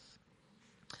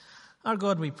Our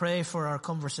God, we pray for our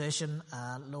conversation.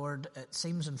 Lord, it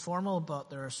seems informal,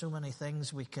 but there are so many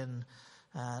things we can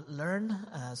learn,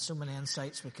 so many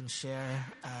insights we can share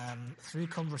through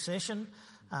conversation.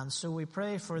 And so we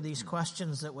pray for these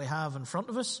questions that we have in front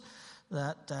of us,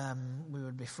 that we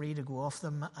would be free to go off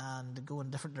them and go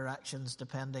in different directions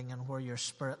depending on where your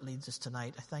Spirit leads us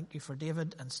tonight. I thank you for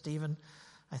David and Stephen.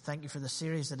 I thank you for the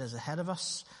series that is ahead of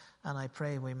us. And I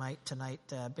pray we might tonight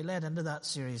be led into that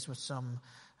series with some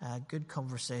good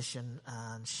conversation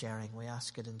and sharing. We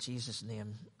ask it in Jesus'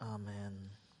 name. Amen.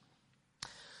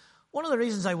 One of the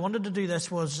reasons I wanted to do this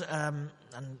was, and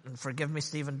forgive me,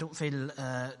 Stephen, don't feel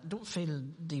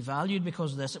devalued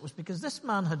because of this. It was because this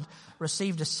man had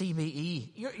received a CBE.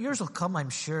 Yours will come,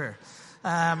 I'm sure.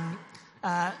 David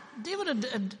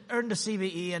had earned a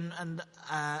CBE, and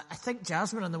I think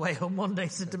Jasmine on the way home one day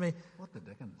said to me, "What the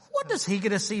dickens? What does he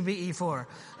get a CBE for?"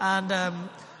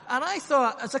 And I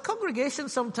thought, as a congregation,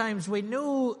 sometimes we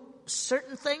know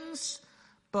certain things,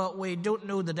 but we don't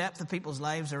know the depth of people's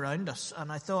lives around us.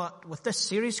 And I thought, with this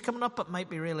series coming up, it might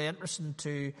be really interesting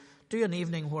to do an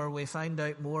evening where we find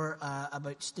out more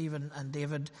about Stephen and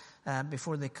David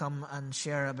before they come and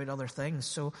share about other things.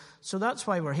 So that's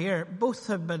why we're here. Both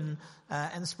have been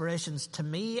inspirations to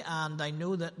me, and I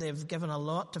know that they've given a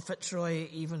lot to Fitzroy,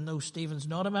 even though Stephen's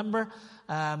not a member.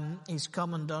 He's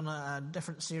come and done a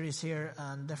different series here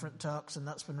and different talks, and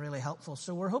that's been really helpful.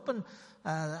 So we're hoping,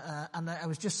 and I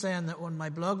was just saying that when my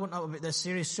blog went up about this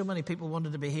series, so many people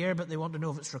wanted to be here, but they want to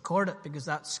know if it's recorded, because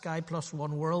that Sky Plus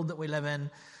One world that we live in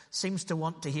seems to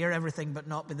want to hear everything but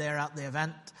not be there at the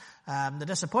event. The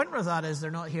disappointment of that is they're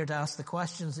not here to ask the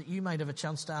questions that you might have a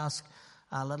chance to ask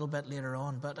a little bit later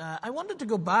on. But I wanted to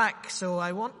go back, so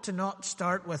I want to not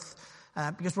start with,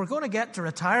 because we're going to get to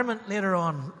retirement later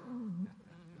on,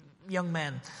 young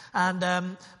men.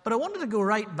 But I wanted to go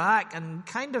right back and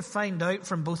kind of find out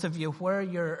from both of you where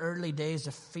your early days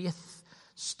of faith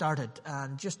started,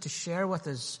 and just to share with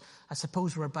us. I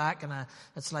suppose we're back in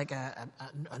it's like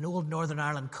an old Northern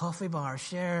Ireland coffee bar.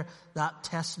 Share that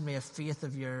testimony of faith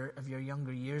of your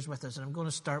younger years with us. And I'm going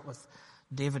to start with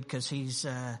David, because he's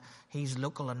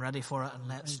local and ready for it, and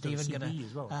let Stephen get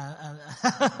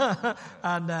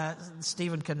and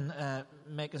Stephen can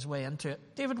make his way into it.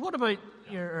 David, what about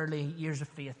your early years of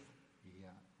faith?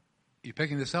 Yeah. You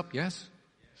picking this up? Yes?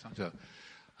 So,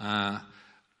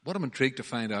 what I'm intrigued to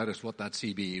find out is what that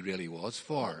CBE really was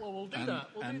for. Well, we'll do that.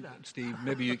 We'll do that. Steve,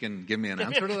 maybe you can give me an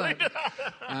answer to that.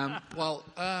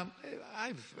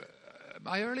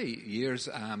 My early years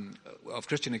of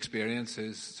Christian experience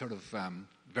is sort of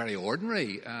very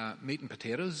ordinary, meat and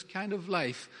potatoes kind of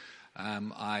life.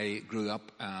 I grew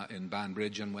up in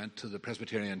Banbridge and went to the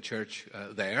Presbyterian Church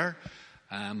there.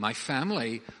 My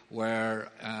family were,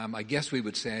 I guess we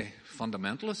would say,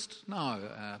 fundamentalist now,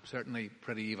 certainly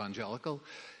pretty evangelical.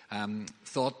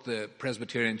 Thought the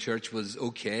Presbyterian Church was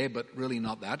okay, but really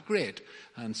not that great.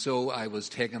 And so I was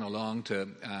taken along to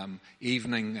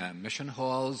evening mission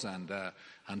halls and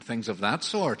things of that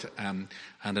sort. And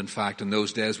in fact, in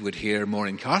those days, we'd hear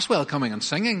Maureen Carswell coming and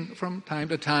singing from time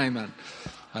to time.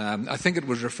 And I think it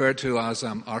was referred to as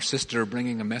our sister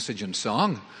bringing a message in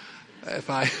song, if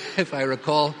I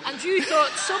recall. And you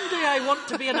thought, someday I want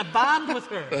to be in a band with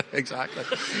her. Exactly.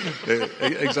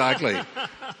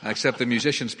 Except the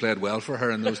musicians played well for her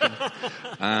in those days.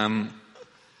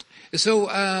 So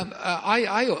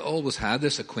I always had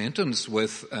this acquaintance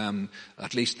with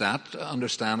at least that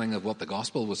understanding of what the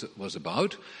gospel was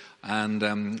about.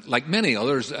 And like many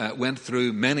others, went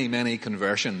through many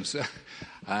conversions.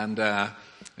 And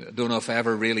don't know if I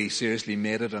ever really seriously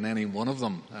made it on any one of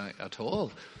them at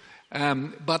all.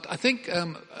 But I think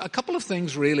a couple of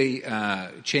things really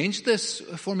changed this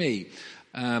for me.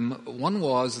 One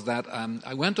was that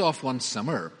I went off one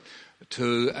summer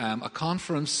to a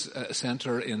conference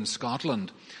centre in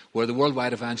Scotland where the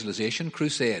Worldwide Evangelization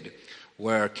Crusade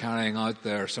were carrying out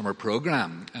their summer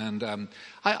programme. And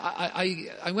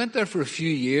I went there for a few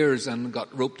years and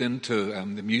got roped into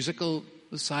the musical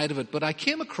side of it. But I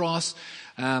came across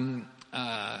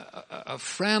a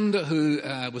friend who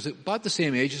was about the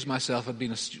same age as myself,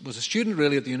 was a student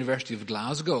really at the University of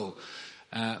Glasgow.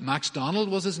 Max Donald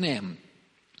was his name.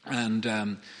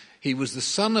 And he was the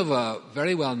son of a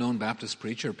very well-known Baptist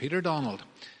preacher, Peter Donald,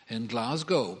 in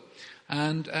Glasgow.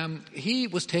 And he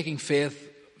was taking faith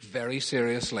very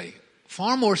seriously,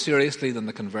 far more seriously than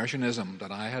the conversionism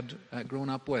that I had grown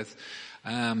up with.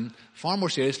 Far more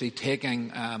seriously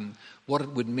taking what it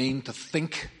would mean to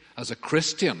think as a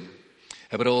Christian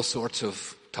about all sorts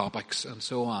of topics and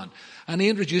so on. And he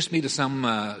introduced me to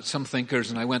some thinkers,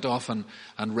 and I went off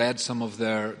and read some of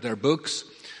their books.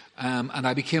 And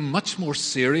I became much more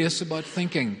serious about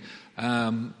thinking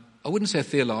I wouldn't say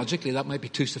theologically, that might be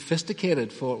too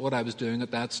sophisticated for what I was doing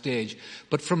at that stage.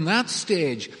 But from that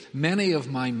stage, many of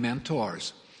my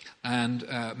mentors and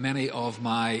many of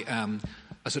my,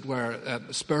 as it were,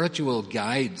 spiritual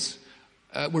guides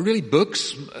were really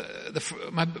books.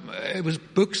 It was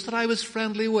books that I was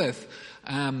friendly with.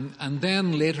 And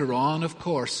then later on, of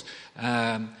course,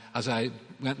 as I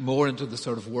went more into the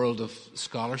sort of world of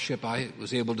scholarship, I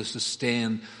was able to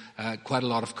sustain quite a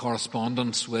lot of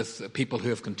correspondence with people who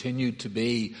have continued to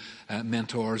be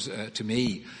mentors to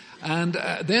me. And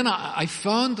then I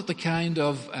found that the kind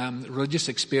of religious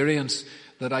experience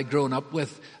that I'd grown up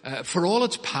with, for all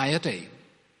its piety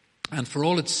and for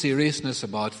all its seriousness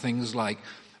about things like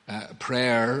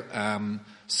prayer,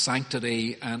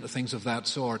 sanctity and things of that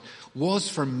sort, was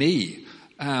for me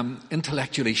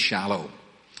intellectually shallow.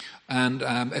 And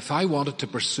if I wanted to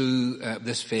pursue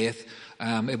this faith,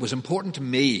 it was important to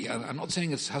me. I'm not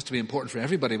saying it has to be important for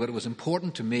everybody, but it was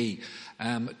important to me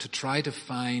to try to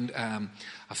find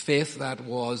a faith that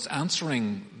was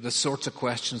answering the sorts of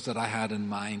questions that I had in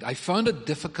mind. I found it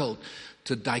difficult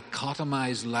to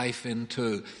dichotomize life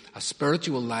into a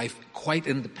spiritual life quite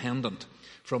independent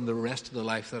from the rest of the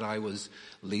life that I was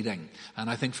leading. And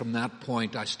I think from that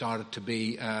point I started to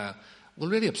be,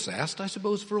 really obsessed, I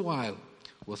suppose, for a while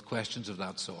with questions of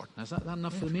that sort. Now, is that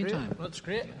enough for the meantime? Great. Well, that's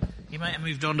great. You might have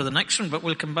moved on to the next one, but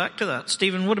we'll come back to that.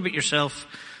 Stephen, what about yourself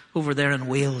over there in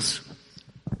Wales?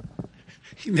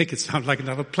 You make it sound like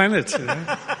another planet. You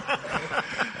know?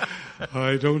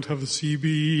 I don't have a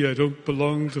CBE. I don't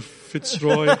belong to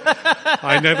Fitzroy.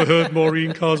 I never heard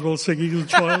Maureen Carswell singing as a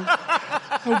child.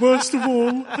 And worst of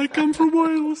all, I come from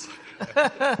Wales.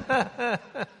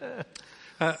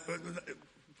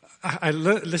 I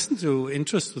listened to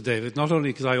interest with David, not only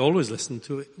because I always listen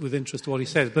to with interest to what he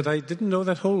said, but I didn't know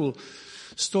that whole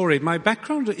story. My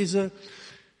background is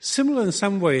similar in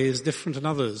some ways, different in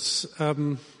others.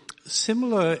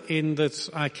 Similar in that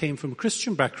I came from a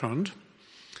Christian background.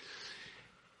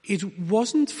 It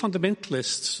wasn't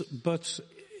fundamentalist, but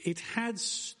it had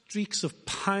streaks of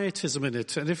pietism in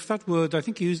it. And if that word, I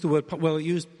think he used the word, he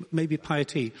used maybe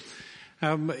piety.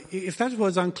 If that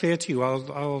word's unclear to you,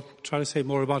 I'll try to say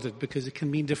more about it because it can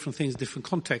mean different things in different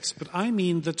contexts. But I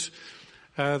mean that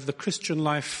the Christian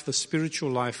life, the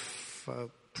spiritual life,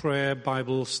 prayer,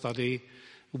 Bible study,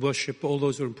 worship, all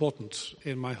those are important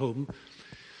in my home.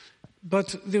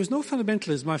 But there was no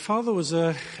fundamentalism. My father was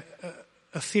a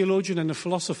theologian and a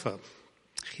philosopher.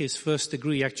 His first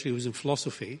degree actually was in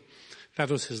philosophy. That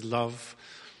was his love.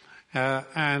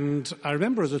 And I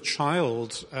remember as a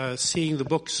child seeing the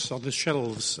books on the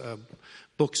shelves,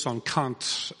 books on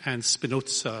Kant and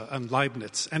Spinoza and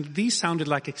Leibniz. And these sounded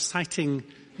like exciting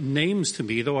names to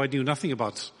me, though I knew nothing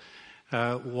about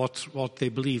what they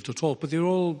believed at all. But they were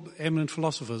all eminent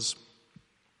philosophers.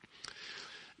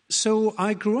 So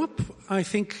I grew up, I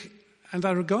think, and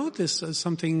I regard this as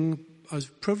something I was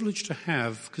privileged to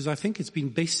have, because I think it's been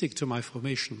basic to my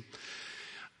formation.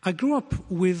 I grew up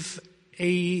with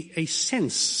a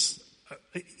sense,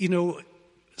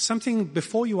 something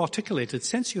before you articulate it,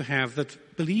 sense you have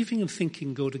that believing and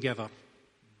thinking go together.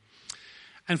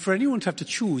 And for anyone to have to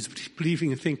choose between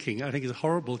believing and thinking, I think is a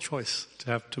horrible choice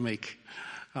to have to make.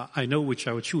 I know which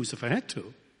I would choose if I had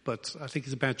to, but I think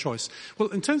it's a bad choice. Well,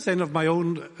 in terms then of my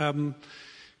own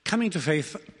coming to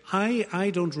faith,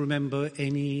 I don't remember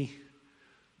any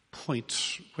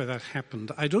point where that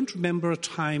happened. I don't remember a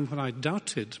time when I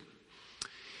doubted.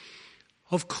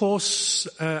 Of course,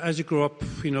 as you grow up,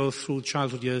 through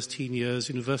childhood years, teen years,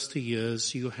 university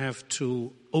years, you have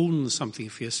to own something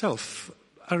for yourself.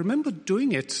 I remember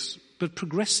doing it, but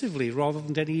progressively rather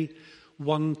than any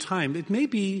one time. It may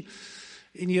be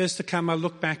in years to come I'll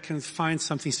look back and find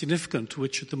something significant,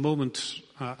 which at the moment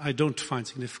I don't find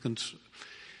significant.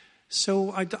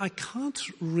 So I can't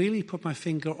really put my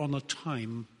finger on a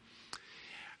time.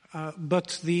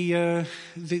 But the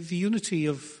unity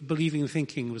of believing and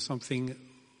thinking was something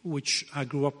which I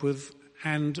grew up with.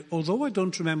 And although I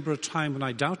don't remember a time when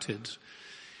I doubted,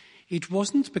 it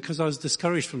wasn't because I was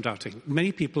discouraged from doubting.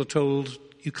 Many people are told,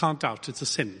 you can't doubt, it's a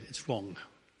sin, it's wrong,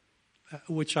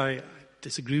 which I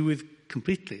disagree with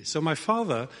completely. So my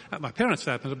father, my parents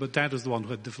for that matter, but Dad was the one who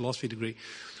had the philosophy degree,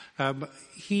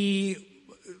 he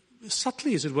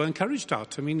subtly, as it were, encouraged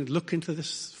doubt. Look into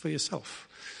this for yourself.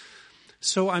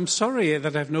 So I'm sorry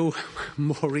that I have no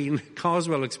Maureen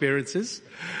Carswell experiences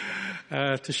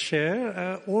to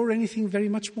share, or anything very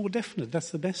much more definite. That's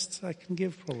the best I can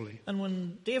give, probably. And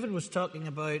when David was talking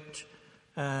about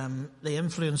the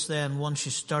influence then, once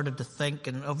you started to think,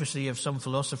 and obviously you have some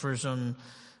philosophers on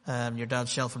your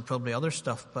dad's shelf and probably other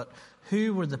stuff, but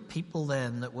who were the people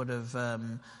then that would have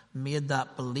made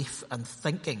that belief and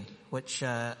thinking, which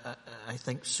I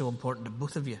think is so important to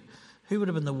both of you? Who would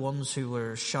have been the ones who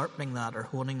were sharpening that or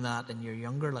honing that in your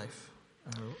younger life?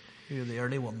 Or who are the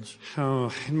early ones?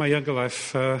 Oh, in my younger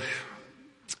life,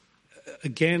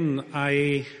 again,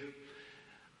 I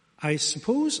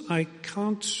suppose I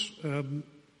can't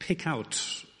pick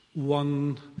out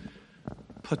one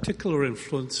particular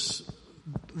influence,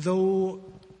 though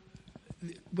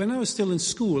when I was still in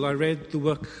school, I read the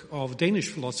work of Danish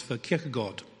philosopher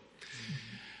Kierkegaard.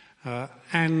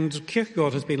 And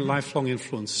Kierkegaard has been a lifelong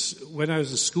influence. When I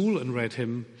was in school and read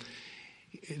him,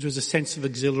 it was a sense of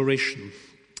exhilaration.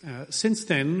 Since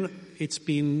then, it's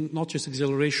been not just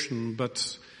exhilaration,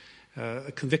 but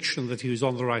a conviction that he was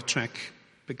on the right track.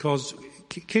 Because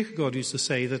Kierkegaard used to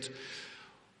say that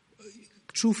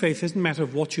true faith isn't a matter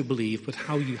of what you believe, but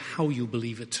how you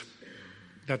believe it.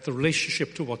 That the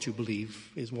relationship to what you believe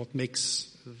is what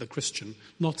makes the Christian,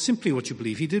 not simply what you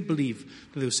believe. He did believe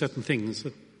that there were certain things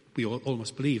that we all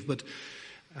must believe, but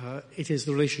it is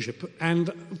the relationship.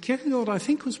 And Kierkegaard, I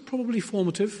think, was probably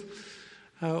formative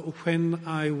when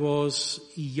I was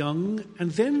young.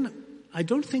 And then I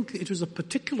don't think it was a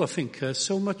particular thinker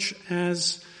so much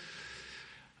as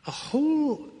a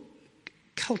whole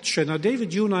culture. Now,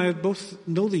 David, you and I both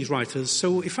know these writers.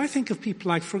 So if I think of people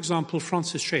like, for example,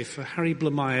 Francis Schaeffer, Harry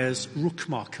Blamires,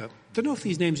 Rookmarker, I don't know if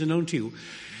these names are known to you.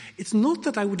 It's not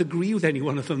that I would agree with any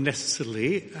one of them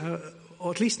necessarily,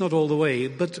 or at least not all the way,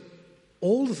 but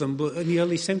all of them were in the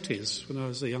early 70s when I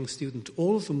was a young student.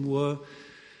 All of them were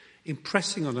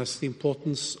impressing on us the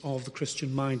importance of the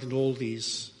Christian mind in all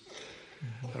these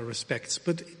respects.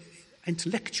 But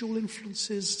intellectual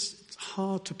influences, it's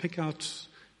hard to pick out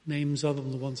names other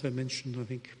than the ones I mentioned, I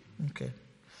think. Okay.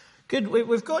 Good.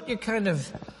 We've got you kind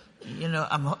of,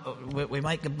 we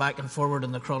might get back and forward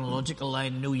in the chronological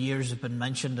line. No years have been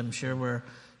mentioned. I'm sure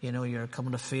you're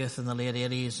coming to faith in the late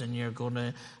 80s and you're going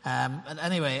to...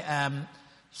 anyway,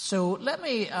 so let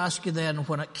me ask you then,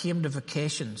 when it came to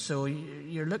vocation, so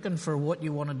you're looking for what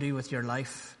you want to do with your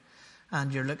life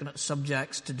and you're looking at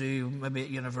subjects to do maybe at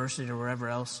university or wherever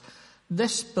else.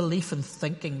 This belief and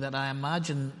thinking that I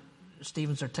imagine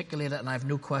Stephen's articulated, and I have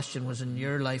no question was in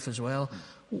your life as well.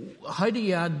 How do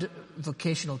you add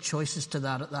vocational choices to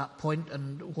that at that point,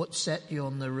 and what set you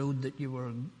on the road that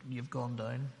you've gone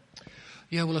down?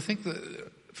 Yeah, well, I think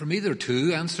for me there are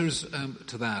two answers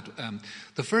to that.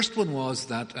 The first one was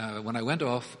that when I went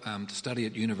off to study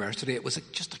at university, it was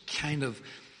just a kind of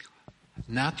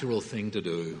natural thing to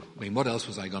do. I mean, what else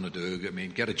was I going to do? I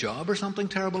mean, get a job or something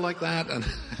terrible like that and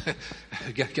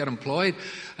get employed.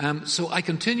 So I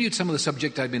continued some of the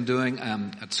subject I'd been doing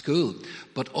at school,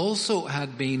 but also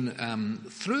had been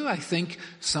through, I think,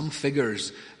 some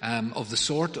figures of the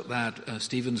sort that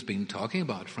Stephen's been talking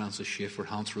about, Francis Schaeffer,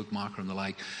 Hans Rookmarker and the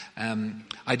like.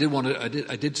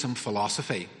 I did some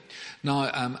philosophy.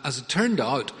 Now, as it turned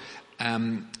out,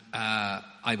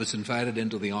 I was invited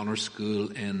into the honours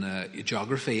school in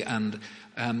geography, and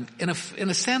in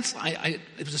a sense, it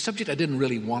was a subject I didn't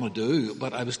really want to do,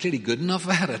 but I was clearly good enough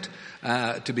at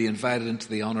it to be invited into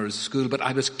the honours school. But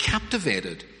I was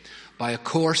captivated by a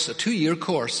 2-year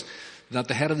course that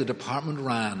the head of the department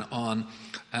ran on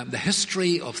the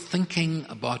history of thinking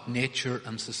about nature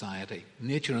and society,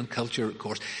 nature and culture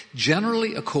course.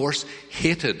 Generally a course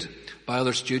hated by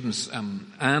other students.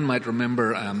 Anne might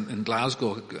remember in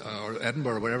Glasgow or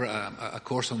Edinburgh or wherever a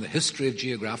course on the history of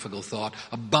geographical thought,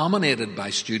 abominated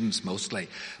by students mostly.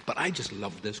 But I just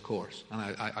loved this course, and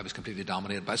I was completely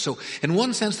dominated by it. So in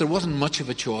one sense there wasn't much of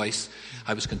a choice.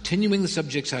 I was continuing the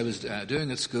subjects I was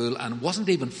doing at school and wasn't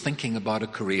even thinking about a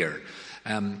career.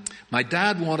 My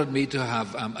dad wanted me to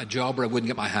have a job where I wouldn't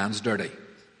get my hands dirty.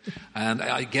 And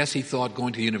I guess he thought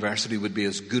going to university would be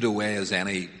as good a way as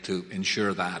any to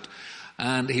ensure that.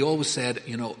 And he always said,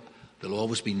 there'll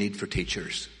always be need for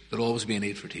teachers. There'll always be a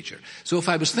need for a teacher. So if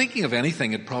I was thinking of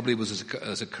anything, it probably was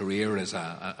as a career as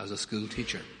a school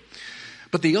teacher.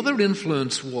 But the other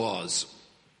influence was,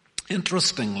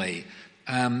 interestingly,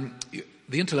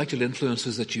 the intellectual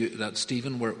influences that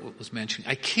Stephen was mentioning.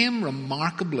 I came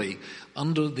remarkably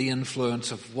under the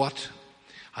influence of what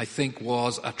I think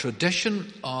was a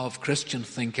tradition of Christian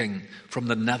thinking from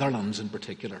the Netherlands in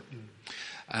particular.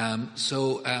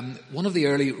 So one of the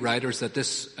early writers that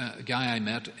this guy I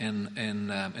met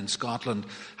in Scotland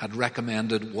had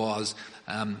recommended was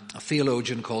a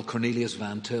theologian called Cornelius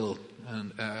van Til.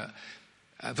 And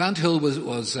Van Til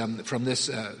was from this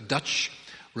Dutch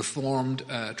Reformed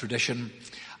tradition,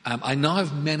 I now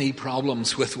have many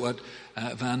problems with what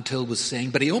Van Til was saying,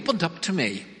 but he opened up to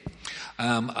me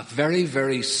a very,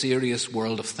 very serious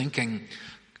world of thinking,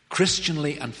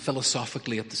 Christianly and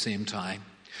philosophically at the same time.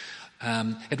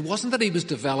 It wasn't that he was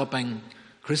developing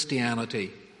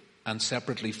Christianity and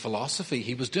separately philosophy.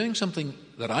 He was doing something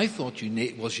that I thought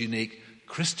was unique,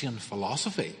 Christian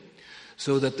philosophy.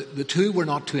 So that the two were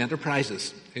not two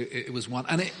enterprises. It was one.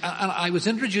 And I was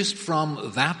introduced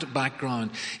from that background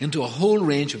into a whole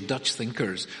range of Dutch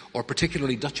thinkers, or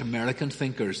particularly Dutch American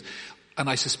thinkers. And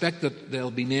I suspect that there'll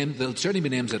certainly be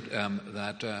names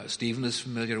that Stephen is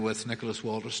familiar with, Nicholas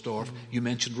Walterstorff. You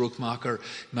mentioned Rookmacher.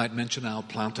 You might mention Al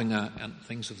Plantinga and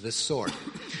things of this sort.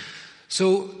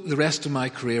 So the rest of my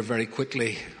career very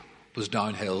quickly was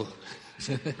downhill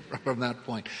from that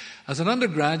point. As an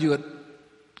undergraduate,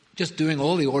 just doing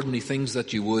all the ordinary things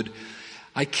that you would,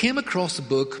 I came across a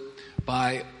book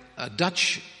by a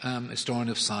Dutch historian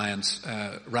of science,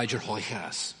 Roger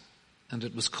Huygens, and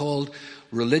it was called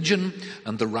Religion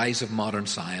and the Rise of Modern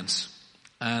Science.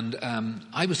 And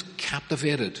I was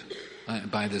captivated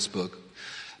by this book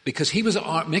because he was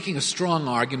making a strong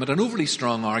argument, an overly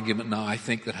strong argument now, I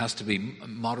think, that has to be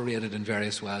moderated in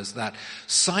various ways, that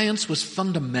science was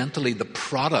fundamentally the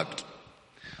product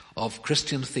of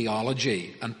Christian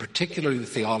theology, and particularly the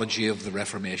theology of the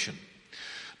Reformation.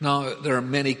 Now, there are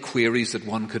many queries that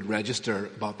one could register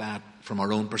about that from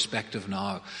our own perspective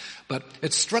now, but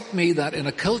it struck me that in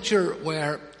a culture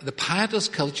where the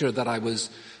pietist culture that I was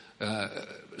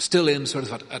still in sort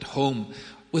of at home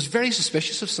was very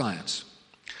suspicious of science,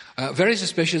 very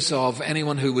suspicious of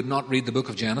anyone who would not read the book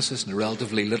of Genesis in a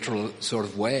relatively literal sort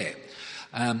of way.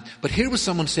 But here was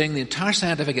someone saying the entire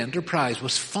scientific enterprise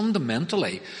was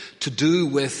fundamentally to do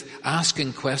with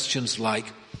asking questions like,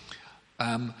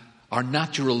 are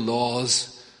natural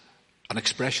laws an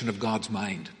expression of God's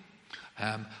mind?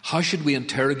 How should we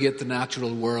interrogate the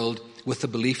natural world with the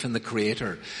belief in the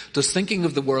Creator? Does thinking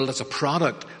of the world as a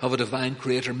product of a divine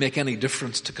Creator make any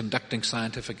difference to conducting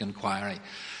scientific inquiry?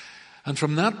 And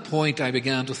from that point I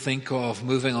began to think of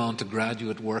moving on to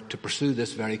graduate work to pursue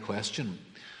this very question.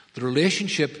 The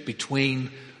relationship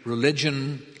between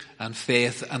religion and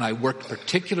faith, and I worked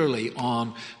particularly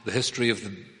on the history of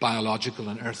the biological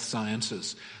and earth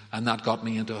sciences, and that got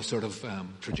me into a sort of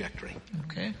trajectory.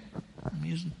 Okay,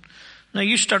 amazing. Now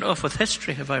you start off with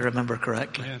history, if I remember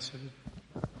correctly. Yes,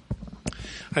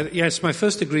 I did. Yes, my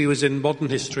first degree was in modern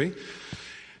history,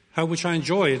 which I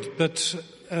enjoyed, but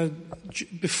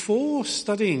before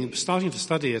starting to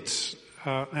study it,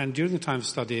 and during the time of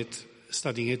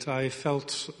studying it, I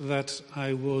felt that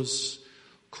I was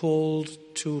called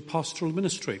to pastoral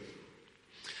ministry.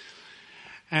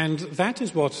 And that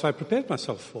is what I prepared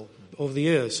myself for over the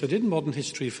years. So I did modern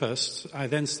history first. I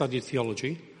then studied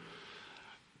theology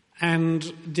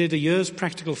and did a year's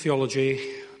practical theology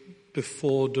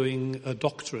before doing a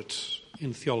doctorate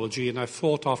in theology. And I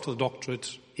thought after the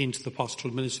doctorate into the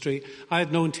pastoral ministry. I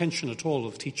had no intention at all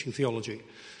of teaching theology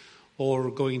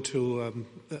or going to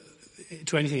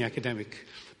anything academic.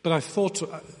 But I thought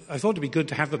it'd be good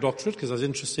to have the doctorate because I was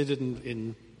interested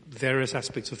in various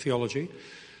aspects of theology.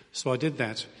 So I did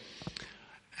that.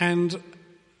 And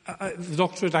the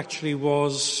doctorate actually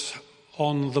was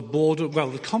on the border,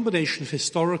 the combination of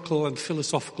historical and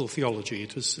philosophical theology.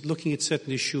 It was looking at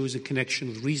certain issues in connection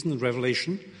with reason and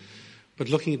revelation, but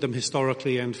looking at them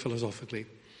historically and philosophically.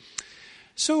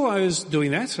 So I was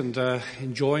doing that and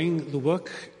enjoying the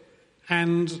work,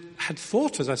 and had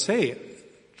thought, as I say,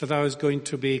 that I was going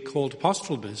to be called to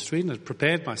pastoral ministry, and had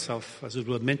prepared myself, as it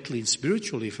were, mentally and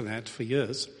spiritually for that for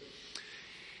years.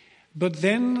 But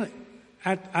then,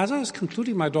 as I was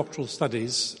concluding my doctoral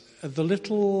studies, the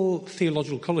little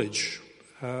theological college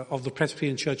of the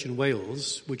Presbyterian Church in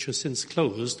Wales, which has since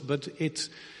closed, but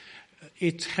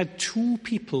it had 2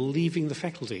 people leaving the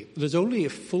faculty. There's only a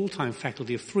full-time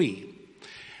faculty of 3,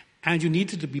 and you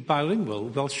needed to be bilingual,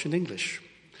 Welsh and English.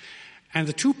 And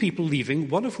the 2 people leaving,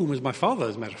 one of whom is my father,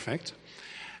 as a matter of fact,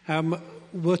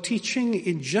 were teaching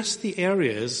in just the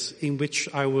areas in which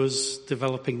I was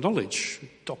developing knowledge,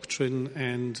 doctrine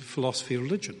and philosophy of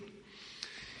religion.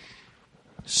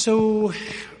 So,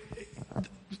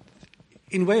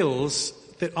 in Wales,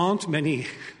 there aren't many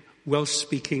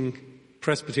Welsh-speaking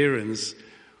Presbyterians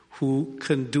who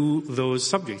can do those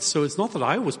subjects. So it's not that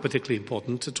I was particularly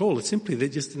important at all. It's simply they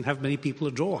just didn't have many people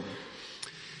to draw on.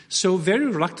 So very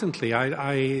reluctantly,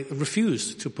 I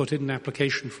refused to put in an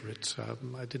application for it.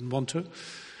 I didn't want to,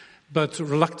 but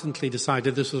reluctantly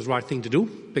decided this was the right thing to do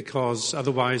because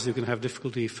otherwise you're going to have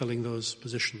difficulty filling those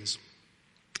positions.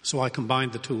 So I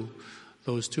combined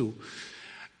those two.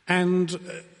 And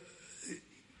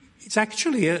it's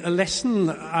actually a lesson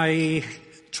I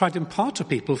try to impart to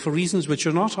people for reasons which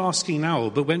you're not asking now,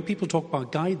 but when people talk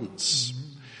about guidance.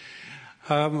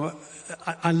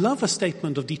 I love a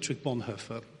statement of Dietrich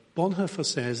Bonhoeffer. Bonhoeffer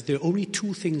says there are only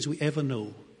two things we ever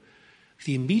know: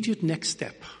 the immediate next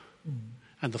step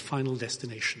and the final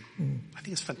destination. I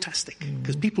think it's fantastic,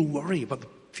 because people worry about the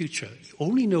future. You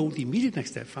only know the immediate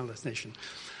next step, final destination.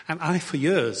 And I, for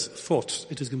years, thought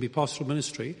it was going to be pastoral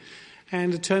ministry,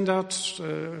 and it turned out at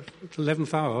the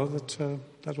 11th hour that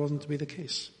that wasn't to be the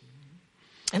case.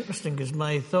 Interesting, because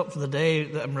my thought for the day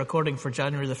that I'm recording for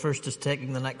January the 1st is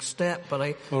taking the next step, but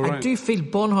I do feel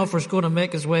Bonhoeffer's going to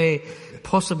make his way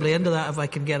possibly into that if I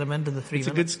can get him into the 3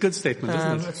 minutes. It's a good statement,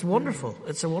 isn't it? It's wonderful.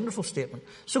 It's a wonderful statement.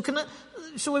 So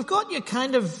so we've got you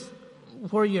kind of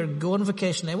where you're going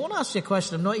vocationally. I want to ask you a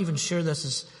question. I'm not even sure this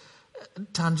is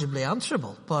tangibly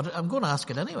answerable, but I'm going to ask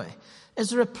it anyway. Is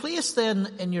there a place then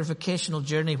in your vocational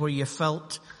journey where you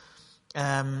felt,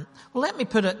 well, let me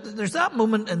put it, there's that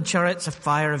moment in Chariots of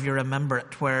Fire, if you remember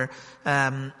it, where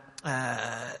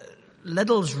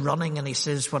Liddell's running and he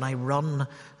says, when I run,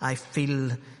 I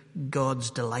feel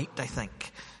God's delight, I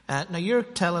think. Now you're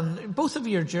telling, both of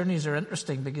your journeys are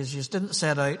interesting because you didn't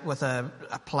set out with a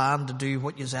plan to do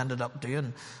what you ended up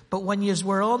doing. But when you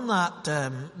were on that,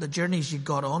 the journeys you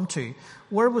got onto,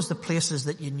 where was the places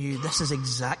that you knew this is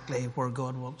exactly where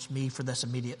God wants me for this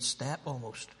immediate step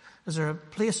almost? Is there a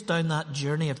place down that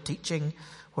journey of teaching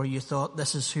where you thought,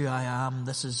 this is who I am,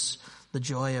 this is the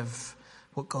joy of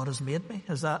what God has made me?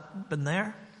 Has that been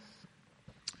there?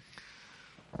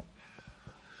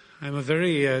 I'm a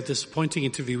very disappointing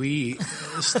interviewee,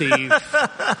 Steve,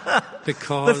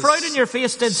 because... The frown in your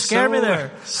face did scare me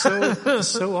there.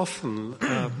 So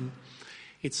often,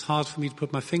 it's hard for me to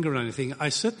put my finger on anything. I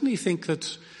certainly think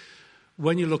that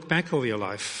when you look back over your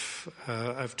life,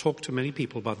 I've talked to many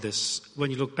people about this,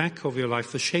 when you look back over your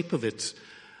life, the shape of it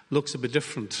looks a bit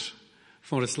different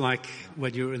from what it's like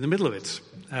when you're in the middle of it.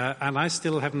 And I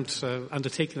still haven't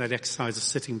undertaken that exercise of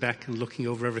sitting back and looking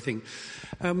over everything.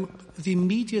 The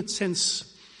immediate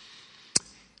sense...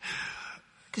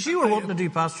 Because you were wanting to do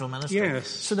pastoral ministry. Yes.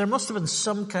 So there must have been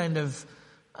some kind of,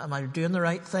 am I doing the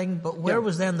right thing? But where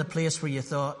was then the place where you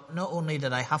thought, not only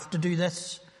did I have to do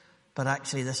this, but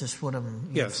actually this is what I'm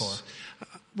here for?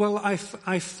 Well, I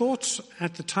thought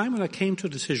at the time when I came to a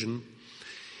decision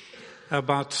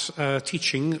about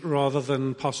teaching rather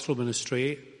than pastoral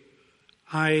ministry,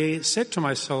 I said to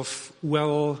myself,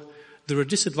 well, there are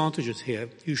disadvantages here.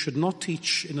 You should not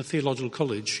teach in a theological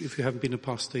college if you haven't been a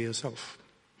pastor yourself.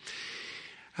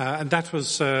 And that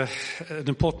was an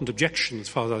important objection as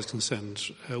far as I was concerned,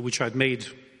 which I'd made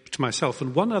to myself.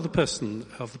 And one other person,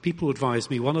 of the people who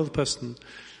advised me, one other person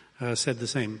said the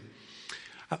same.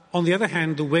 On the other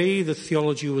hand, the way that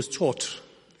theology was taught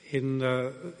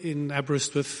in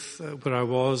Aberystwyth, where I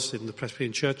was, in the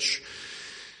Presbyterian Church,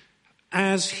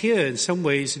 as here in some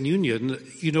ways in Union,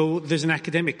 there's an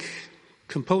academic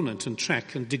component and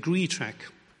track and degree track.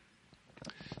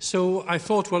 So I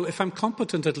thought, well, if I'm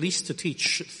competent at least to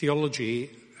teach theology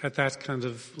at that kind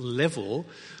of level,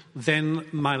 then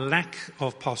my lack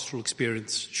of pastoral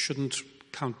experience shouldn't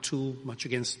count too much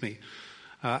against me.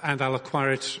 And I'll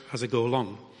acquire it as I go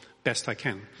along, best I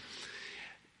can.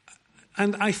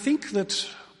 And I think that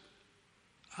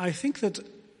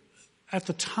at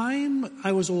the time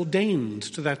I was ordained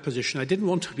to that position, I didn't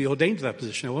want to be ordained to that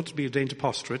position. I wanted to be ordained to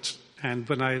pastorate. And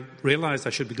when I realized I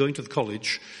should be going to the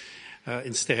college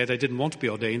instead, I didn't want to be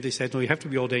ordained. They said, no, you have to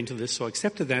be ordained to this. So I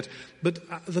accepted that. But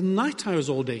the night I was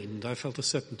ordained, I felt a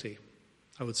certainty,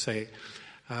 I would say.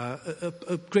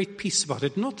 A great peace about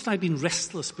it. Not that I'd been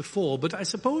restless before, but I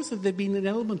suppose that there'd been an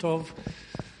element of...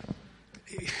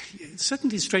 It's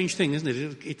certainly a strange thing, isn't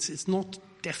it? It's not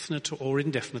definite or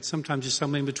indefinite. Sometimes it's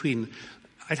somewhere in between.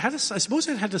 I suppose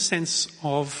I'd had a sense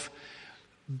of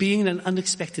being in an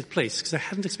unexpected place, because I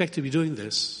hadn't expected to be doing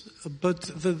this. But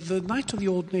the night of the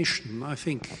ordination, I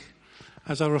think,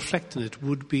 as I reflect on it,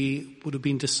 would have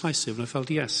been decisive. And I felt,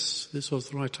 yes, this was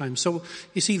the right time. So,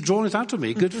 you see, you've drawn it out of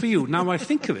me. Good for you. Now I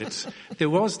think of it, there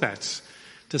was that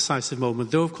decisive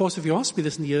moment. Though, of course, if you asked me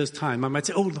this in a year's time, I might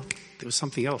say, oh, look, there was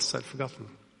something else I'd forgotten.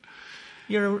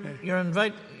 We're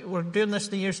doing this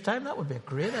in a year's time? That would be a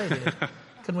great idea.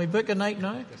 Can we book a night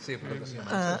now?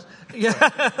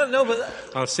 Yeah, no, but...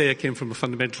 I'll say I came from a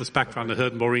fundamentalist background. I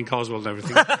heard Maureen Coswell and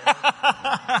everything. I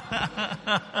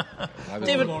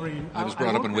was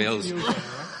brought up in Wales.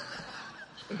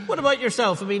 What about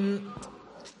yourself? I mean...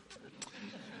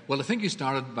 Well, I think you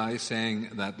started by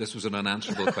saying that this was an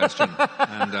unanswerable question.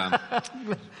 And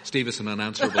Steve, it's an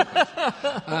unanswerable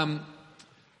question.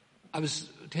 I was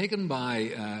taken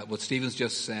by what Stephen's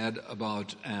just said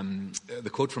about the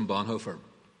quote from Bonhoeffer.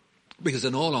 Because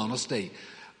in all honesty,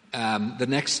 the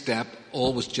next step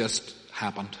always just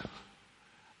happened.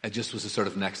 It just was a sort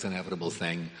of next inevitable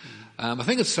thing. I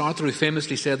think it's Sartre who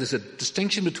famously said there's a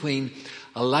distinction between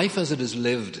a life as it is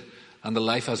lived and the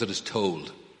life as it is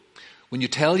told. When you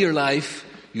tell your life,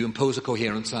 you impose a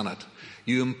coherence on it.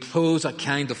 You impose a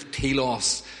kind of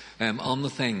telos on the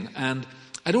thing. And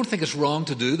I don't think it's wrong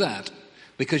to do that,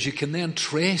 because you can then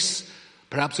trace,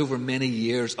 perhaps over many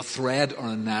years, a thread or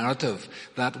a narrative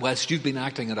that, whilst you've been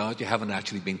acting it out, you haven't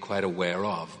actually been quite aware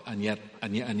of, and yet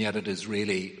it is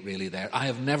really, really there. I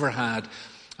have never had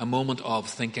a moment of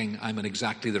thinking I'm in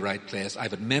exactly the right place.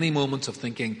 I've had many moments of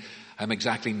thinking I'm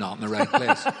exactly not in the right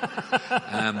place.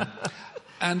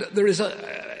 And there is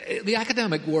the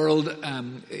academic world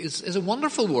is a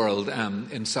wonderful world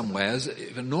in some ways,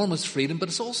 of enormous freedom, but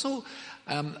it's also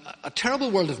a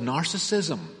terrible world of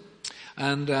narcissism.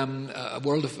 And a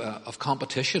world of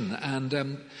competition.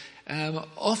 And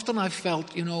often I've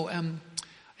felt,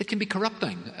 it can be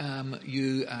corrupting.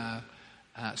 You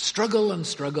struggle,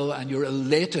 and you're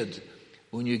elated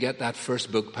when you get that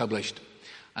first book published.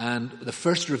 And the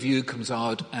first review comes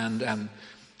out, and the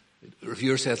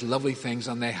reviewer says lovely things,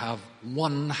 and they have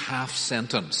one half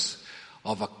sentence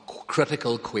of a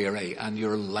critical query, and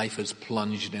your life is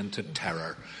plunged into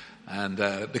terror. And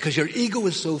because your ego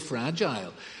is so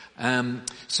fragile.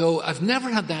 So I've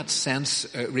never had that sense,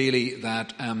 really,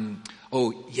 that,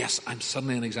 oh, yes, I'm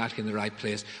suddenly in exactly in the right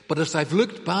place. But as I've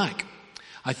looked back,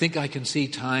 I think I can see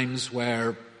times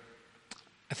where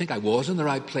I think I was in the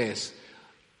right place,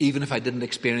 even if I didn't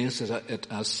experience it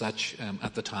as such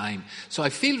at the time. So I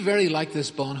feel very like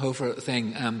this Bonhoeffer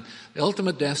thing, the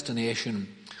ultimate destination,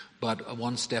 but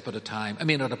one step at a time. I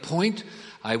mean, at a point,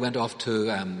 I went off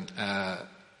to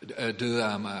do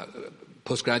a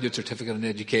postgraduate certificate in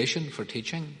education for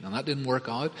teaching, and that didn't work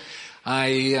out.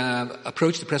 I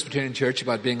approached the Presbyterian Church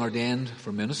about being ordained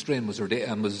for ministry and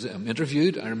was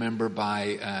interviewed, I remember,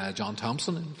 by John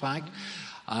Thompson, in fact.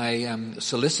 I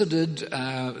solicited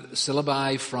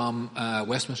syllabi from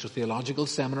Westminster Theological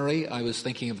Seminary. I was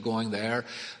thinking of going there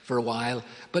for a while.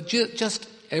 But just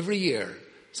every year,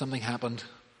 something happened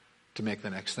to make the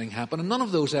next thing happen. And none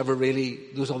of those ever really,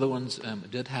 those other ones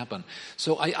did happen.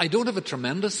 So I don't have a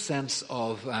tremendous sense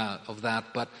of that,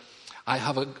 but I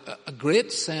have a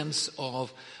great sense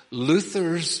of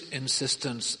Luther's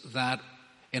insistence that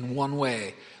in one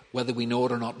way, whether we know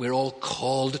it or not, we're all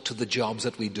called to the jobs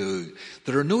that we do.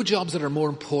 There are no jobs that are more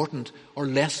important or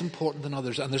less important than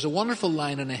others. And there's a wonderful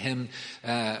line in a hymn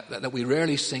that we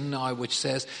rarely sing now, which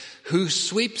says, "Who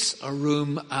sweeps a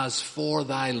room as for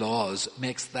thy laws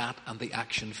makes that and the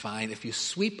action fine." If you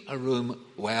sweep a room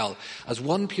well, as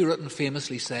one Puritan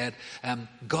famously said,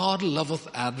 God loveth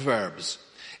adverbs.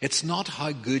 It's not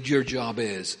how good your job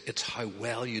is, it's how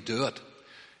well you do it.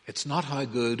 It's not how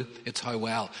good, it's how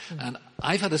well. And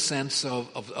I've had a sense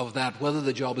of that, whether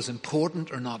the job is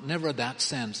important or not, never that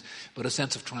sense, but a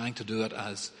sense of trying to do it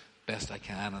as best I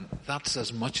can. And that's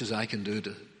as much as I can do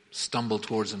to stumble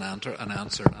towards an answer. And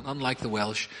unlike the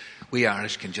Welsh, we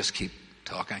Irish can just keep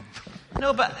talking.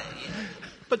 No, but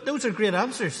those are great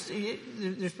answers.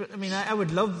 I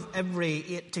would love every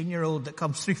 18-year-old that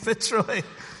comes through Fitzroy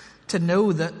to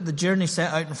know that the journey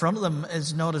set out in front of them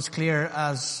is not as clear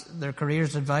as their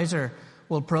careers advisor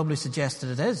will probably suggest that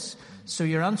it is. So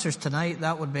your answers tonight,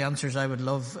 that would be answers I would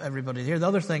love everybody to hear. The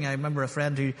other thing, I remember a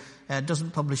friend who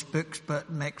doesn't publish books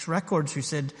but makes records, who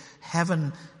said,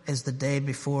 heaven is the day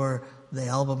before the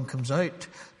album comes out,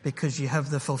 because you have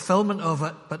the fulfillment of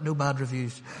it but no bad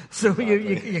reviews. So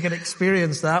you can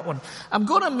experience that one. I'm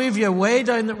going to move you way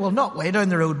down not way down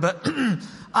the road, but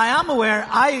I am aware,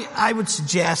 I would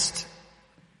suggest,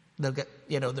 they'll get,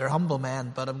 they're humble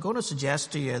men, but I'm going to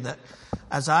suggest to you that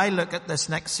as I look at this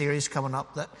next series coming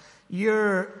up, that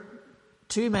you're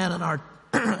two men in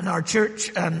our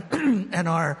church and in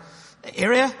our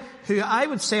area who I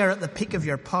would say are at the peak of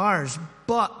your powers,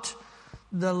 but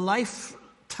the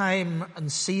lifetime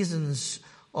and seasons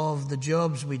of the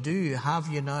jobs we do have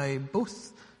you now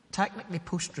both technically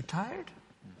post-retired.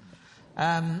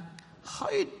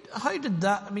 How did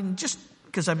that, just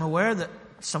because I'm aware that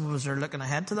some of us are looking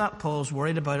ahead to that, Paul's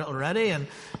worried about it already, and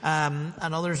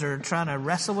others are trying to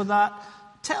wrestle with that.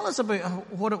 Tell us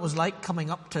about what it was like coming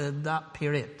up to that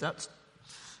period. That's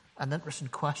an interesting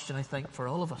question, I think, for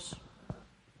all of us.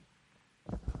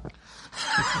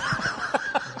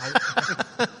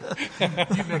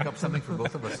 You make up something for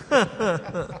both of us.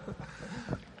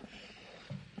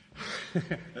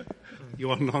 You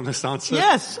want an honest answer?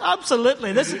 Yes,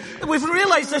 absolutely. We've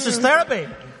realised this is therapy.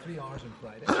 3 hours on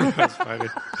Friday. That's Friday.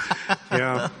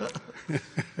 Yeah.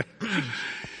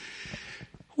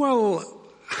 Well,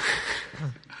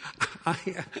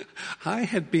 I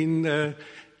had been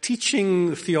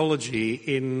teaching theology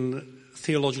in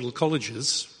theological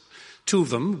colleges, 2 of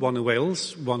them, one in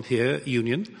Wales, one here,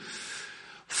 Union,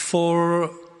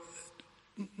 for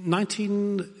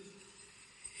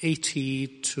 1980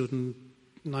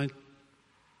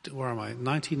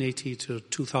 to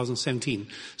 2017.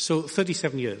 So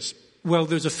 37 years. Well,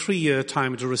 there's a 3-year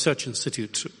time at a research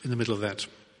institute in the middle of that.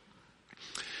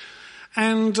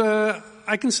 And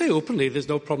I can say openly, there's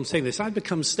no problem saying this, I'd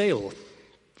become stale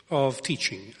of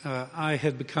teaching. I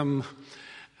had become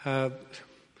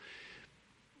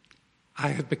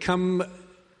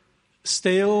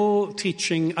stale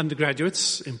teaching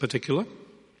undergraduates in particular.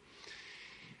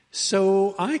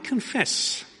 So I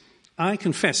confess,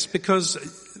 because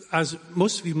as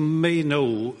most of you may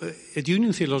know, at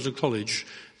Union Theological College,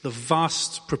 the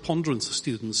vast preponderance of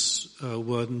students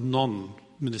were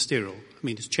non-ministerial. I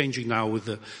mean, it's changing now with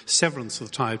the severance of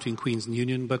the tie between Queen's and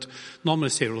Union, but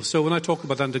non-ministerial. So when I talk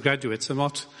about undergraduates, I'm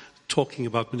not talking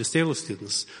about ministerial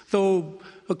students, though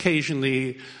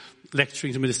occasionally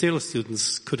lecturing to ministerial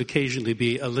students could occasionally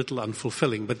be a little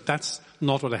unfulfilling, but that's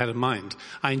not what I had in mind.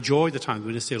 I enjoyed the time with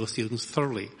ministerial students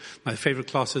thoroughly. My favorite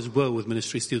classes were with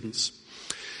ministry students.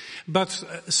 But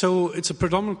so it's a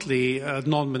predominantly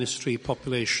non-ministry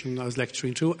population I was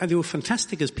lecturing to, and they were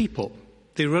fantastic as people.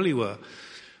 They really were.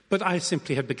 But I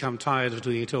simply had become tired of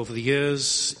doing it over the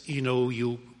years. You know,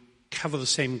 you cover the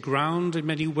same ground in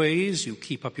many ways. You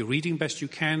keep up your reading best you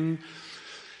can.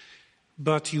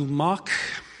 But you mark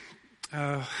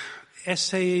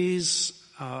essays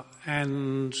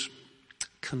and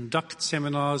conduct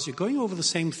seminars. You're going over the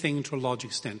same thing to a large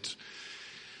extent.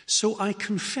 So I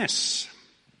confess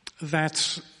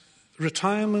that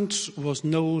retirement was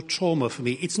no trauma for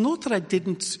me. It's not that I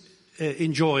didn't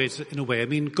enjoy it in a way. I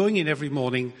mean, going in every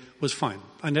morning was fine.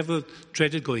 I never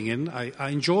dreaded going in. I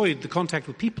enjoyed the contact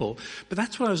with people, but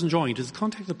that's what I was enjoying, is the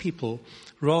contact with people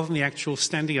rather than the actual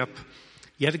standing up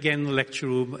yet again in the lecture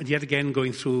room and yet again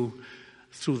going through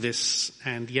this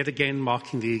and yet again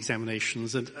marking the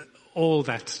examinations and all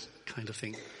that kind of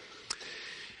thing.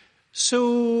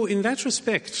 So in that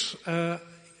respect,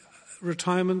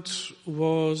 retirement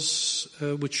was,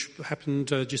 which happened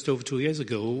just over 2 years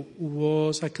ago,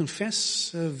 was, I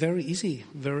confess, very easy,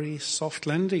 very soft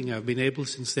landing. I've been able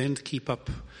since then to keep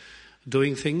up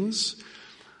doing things.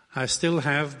 I still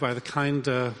have, by the kind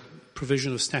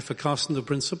provision of Stafford Carson, the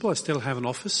principal, I still have an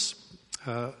office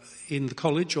in the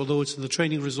college, although it's in the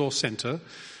Training Resource Centre,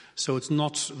 so it's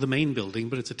not the main building,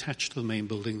 but it's attached to the main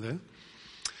building there.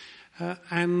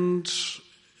 And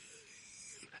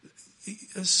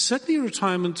certainly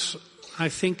retirement, I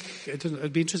think,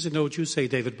 I'd be interested to know what you say,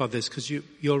 David, about this, because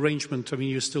your arrangement, I mean,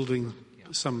 you're still doing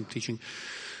some teaching.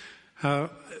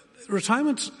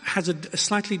 Retirement has a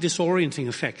slightly disorienting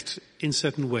effect in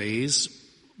certain ways,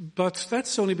 but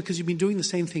that's only because you've been doing the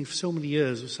same thing for so many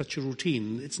years with such a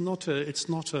routine. It's not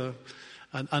an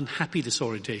unhappy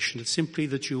disorientation. It's simply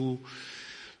that you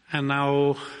are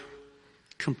now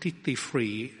completely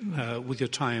free with your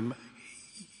time.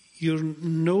 You're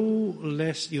no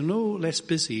less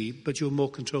busy, but you're more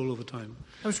control over time.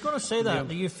 I was going to say that.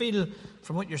 Do you feel,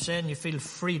 from what you're saying, you feel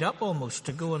freed up almost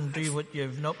to go and do what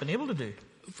you've not been able to do?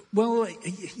 Well,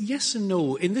 yes and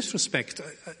no. In this respect,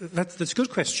 that's a good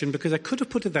question, because I could have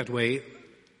put it that way.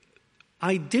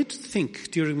 I did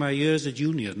think during my years at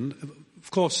Union, of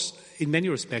course, in many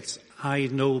respects, I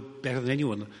know better than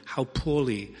anyone how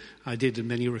poorly I did in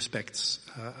many respects.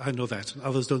 I know that.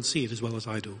 Others don't see it as well as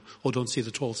I do, or don't see it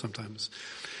at all sometimes.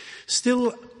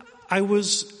 Still, I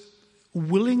was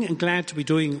willing and glad to be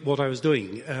doing what I was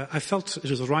doing. I felt it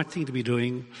was the right thing to be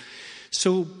doing.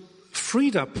 So,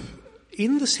 freed up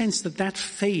in the sense that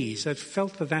phase, I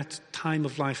felt that time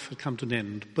of life had come to an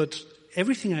end. But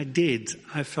everything I did,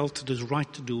 I felt it was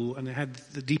right to do, and I had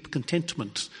the deep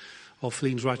contentment of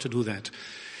feeling it was right to do that.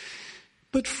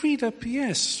 But freed up,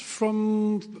 yes,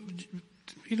 from,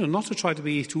 not to try to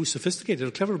be too sophisticated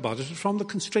or clever about it, from the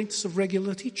constraints of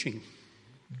regular teaching.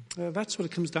 That's what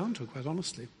it comes down to, quite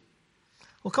honestly.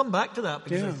 We'll come back to that,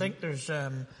 because I think there's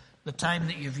the time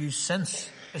that you've used since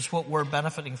is what we're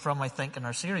benefiting from, I think, in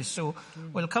our series. So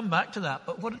we'll come back to that.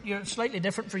 But you're slightly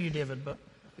different for you, David. But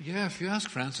yeah, if you ask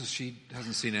Frances, she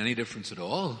hasn't seen any difference at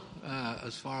all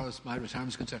as far as my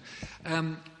retirement is concerned.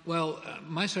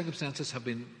 My circumstances have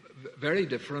been very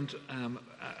different,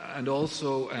 and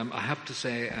also, I have to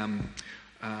say,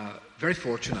 very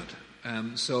fortunate.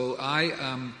 So I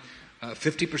am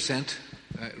 50%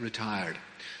 retired.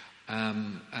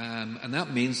 And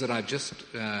that means that I've just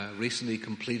recently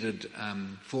completed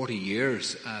 40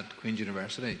 years at Queen's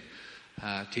University,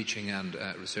 teaching and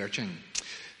researching.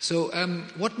 So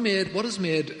what has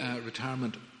made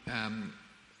retirement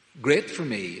great for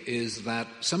me is that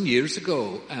some years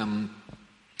ago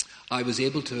I was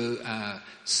able to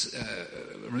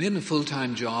remain in a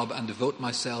full-time job and devote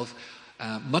myself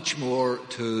much more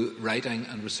to writing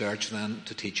and research than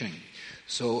to teaching.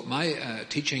 So my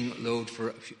teaching load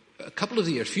for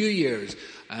few years,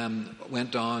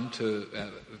 went on to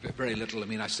very little. I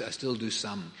mean, I still do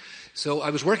some. So I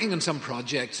was working on some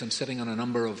projects and sitting on a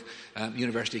number of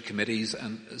university committees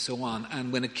and so on.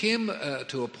 And when it came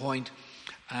to a point,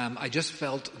 I just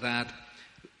felt that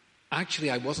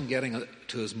actually I wasn't getting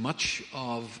to as much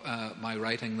of my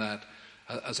writing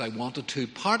as I wanted to,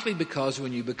 partly because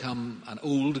when you become an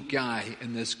old guy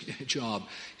in this job,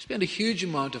 you spend a huge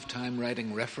amount of time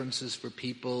writing references for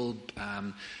people,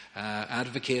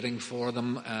 advocating for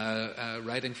them,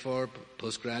 writing for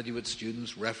postgraduate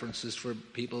students, references for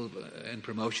people in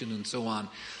promotion and so on.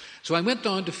 So I went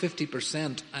down to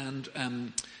 50%,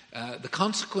 and the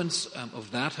consequence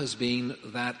of that has been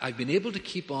that I've been able to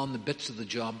keep on the bits of the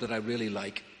job that I really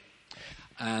like.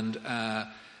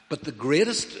 But the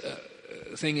greatest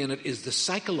thing in it is the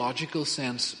psychological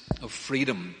sense of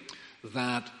freedom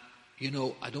that,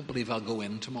 I don't believe I'll go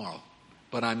in tomorrow,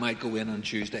 but I might go in on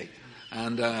Tuesday.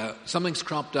 And something's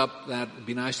cropped up that would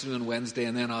be nice to do on Wednesday,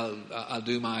 and then I'll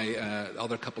do my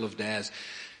other couple of days.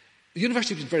 The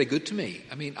university has been very good to me.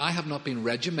 I mean, I have not been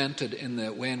regimented in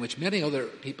the way in which many other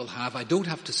people have. I don't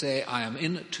have to say I am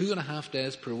in 2.5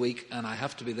 days per week and I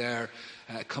have to be there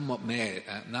come what may.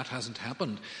 And that hasn't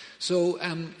happened. So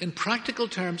in practical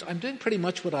terms, I'm doing pretty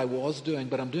much what I was doing,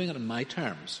 but I'm doing it in my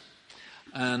terms.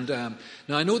 And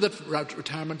now I know that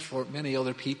retirement for many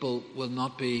other people will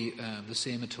not be the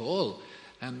same at all.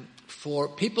 For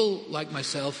people like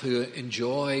myself who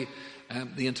enjoy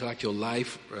the intellectual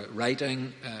life,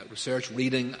 writing, research,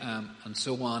 reading, and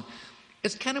so on,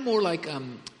 it's kind of more like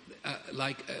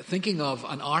thinking of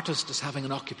an artist as having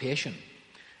an occupation.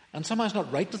 And somehow it's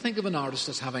not right to think of an artist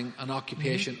as having an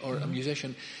occupation or a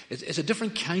musician. It's a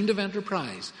different kind of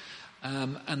enterprise.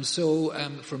 And so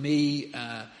for me,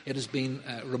 it has been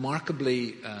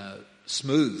remarkably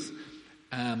smooth.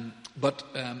 But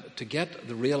to get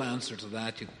the real answer to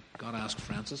that, you've got to ask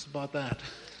Francis about that.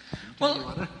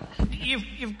 Well,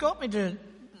 you've got me to...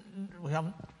 We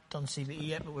haven't done CBE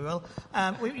yet, but we will.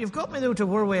 You've got me, though, to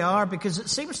where we are, because it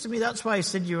seems to me that's why I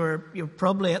said you're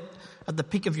probably at the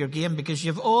peak of your game, because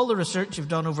you've all the research you've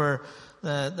done over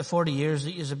the 40 years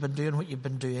that you've been doing what you've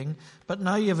been doing, but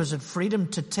now you have had freedom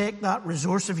to take that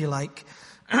resource, if you like,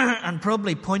 and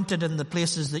probably point it in the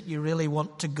places that you really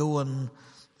want to go and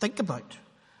think about.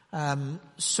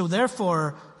 So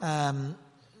therefore,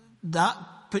 that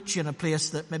puts you in a place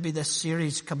that maybe this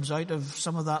series comes out of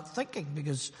some of that thinking,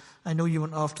 because I know you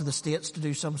went off to the States to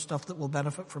do some stuff that will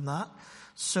benefit from that.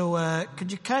 So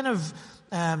could you kind of...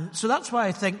 so that's why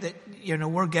I think that,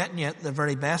 we're getting you at the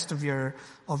very best of your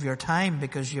time,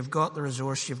 because you've got the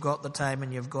resource, you've got the time,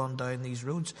 and you've gone down these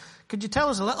roads. Could you tell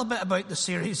us a little bit about the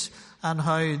series and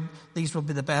how these will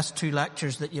be the best 2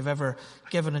 lectures that you've ever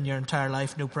given in your entire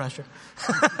life? No pressure.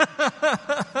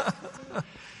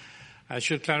 I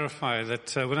should clarify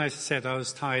that when I said I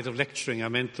was tired of lecturing, I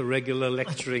meant the regular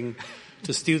lecturing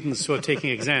to students who are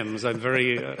taking exams. I'm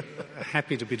very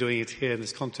happy to be doing it here in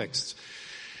this context.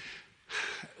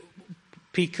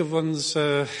 Peak of one's,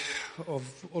 of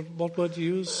what word do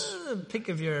you use? Peak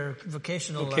of your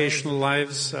vocational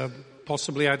lives,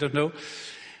 possibly, I don't know.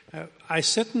 I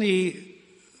certainly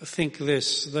think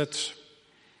that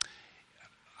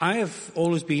I have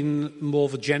always been more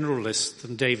of a generalist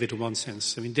than David in one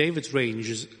sense. I mean, David's range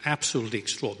is absolutely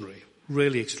extraordinary,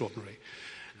 really extraordinary.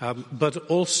 But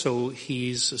also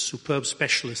he's a superb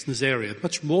specialist in this area,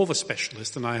 much more of a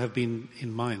specialist than I have been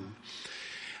in mine.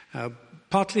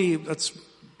 Partly, that's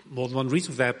more than one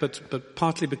reason for that, but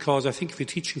partly because I think if you're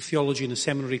teaching theology in a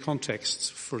seminary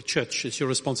context for a church, it's your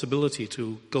responsibility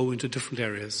to go into different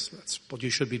areas. That's what you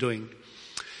should be doing.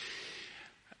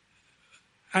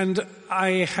 And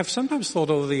I have sometimes thought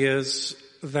over the years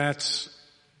that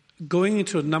going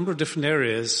into a number of different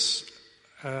areas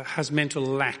has meant a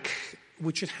lack,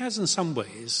 which it has in some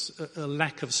ways, a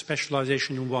lack of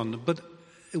specialization in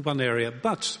one area.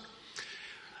 But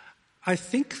I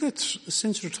think that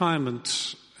since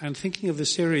retirement, and thinking of the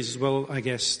series as well, I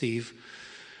guess, Steve,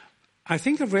 I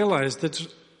think I've realized that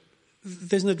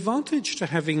there's an advantage to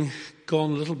having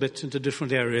gone a little bit into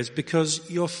different areas, because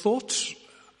your thought,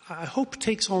 I hope,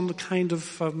 takes on the kind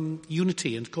of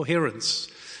unity and coherence.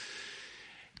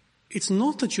 It's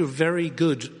not that you're very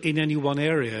good in any one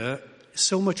area,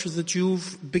 so much as that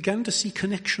you've begun to see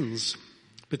connections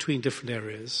between different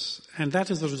areas. And that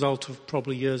is the result of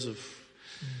probably years of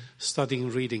studying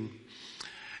and reading.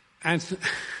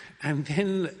 And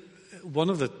then one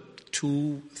of the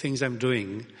two things I'm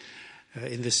doing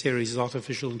in this series is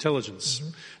artificial intelligence. Mm-hmm.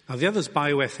 Now, the other is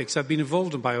bioethics. I've been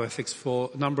involved in bioethics for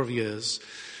a number of years.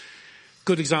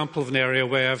 Good example of an area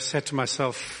where I've said to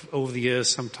myself over the years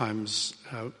sometimes,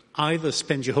 either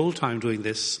spend your whole time doing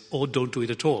this or don't do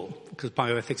it at all, because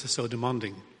bioethics is so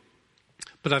demanding.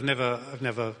 But I've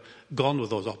never gone with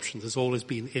those options. There's always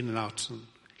been in and out, and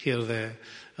here, there,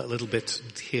 a little bit,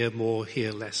 here more,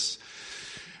 here less.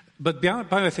 But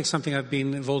bioethics is something I've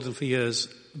been involved in for years.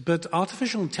 But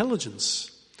artificial intelligence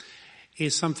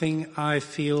is something I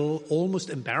feel almost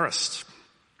embarrassed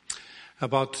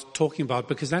about talking about,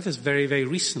 because that is very, very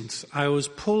recent. I was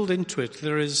pulled into it.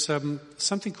 There is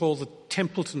something called the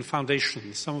Templeton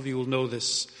Foundation. Some of you will know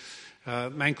this.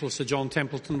 Man called Sir John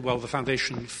Templeton. Well, the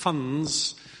foundation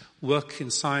funds work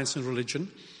in science and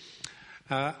religion.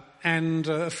 And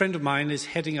a friend of mine is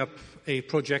heading up a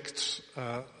project.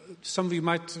 Some of you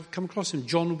might have come across him.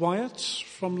 John Wyatt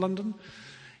from London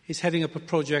is heading up a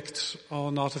project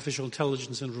on artificial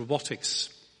intelligence and robotics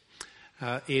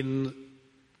in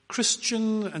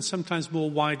Christian and sometimes more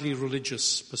widely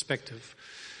religious perspective.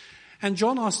 And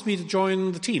John asked me to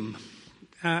join the team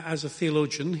as a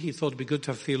theologian. He thought it'd be good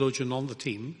to have a theologian on the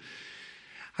team.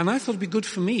 And I thought it'd be good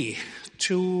for me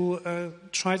to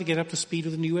try to get up to speed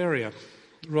with a new area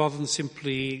rather than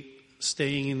simply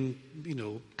staying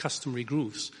in, customary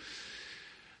grooves.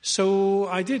 So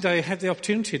I did. I had the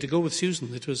opportunity to go with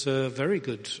Susan. It was a very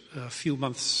good few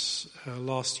months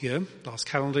last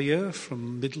calendar year.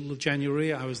 From middle of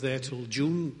January, I was there till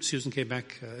June. Susan came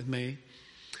back in May.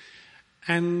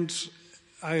 And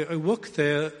I worked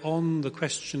there on the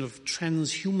question of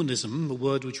transhumanism, a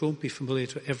word which won't be familiar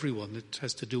to everyone. It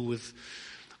has to do with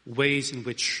ways in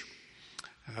which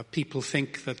people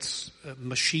think that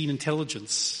machine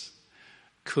intelligence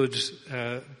could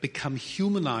become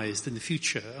humanized in the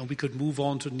future, and we could move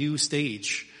on to a new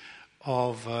stage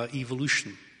of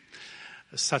evolution,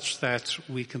 such that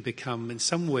we can become, in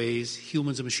some ways,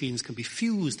 humans and machines can be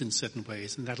fused in certain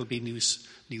ways, and that'll be new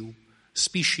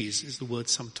species, is the word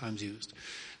sometimes used.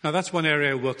 Now, that's one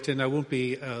area I worked in. I won't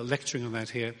be lecturing on that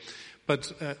here.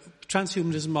 But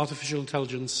transhumanism, artificial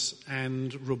intelligence,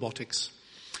 and robotics.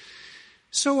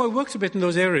 So I worked a bit in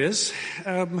those areas,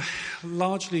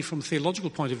 largely from a theological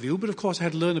point of view, but of course I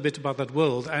had to learn a bit about that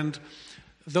world, and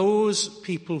those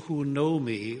people who know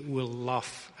me will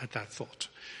laugh at that thought.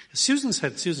 Susan's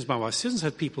my wife. Susan's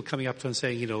had people coming up to her and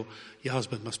saying, your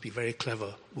husband must be very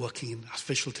clever working in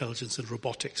artificial intelligence and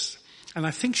robotics. And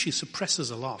I think she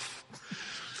suppresses a laugh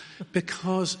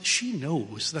because she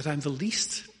knows that I'm the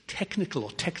least technical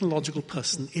or technological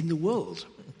person in the world.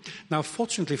 Now,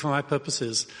 fortunately for my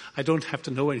purposes, I don't have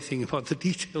to know anything about the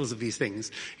details of these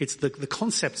things. It's the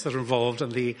concepts that are involved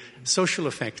and the social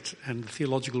effect and the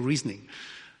theological reasoning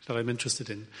that I'm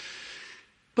interested in.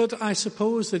 But I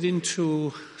suppose that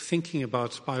into thinking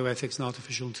about bioethics and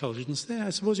artificial intelligence,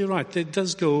 I suppose you're right. It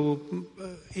does go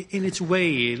in its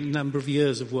way a number of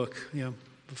years of work, of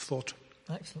thought.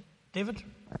 Excellent. David?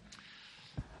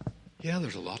 Yeah,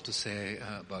 there's a lot to say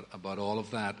about all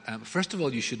of that. First of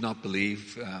all, you should not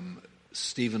believe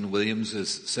Stephen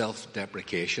Williams'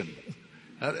 self-deprecation.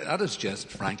 That is just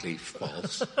frankly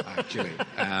false, actually.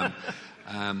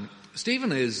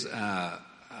 Stephen is,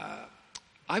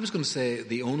 I was going to say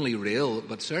the only real,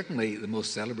 but certainly the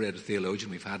most celebrated theologian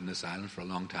we've had in this island for a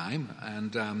long time.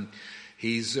 And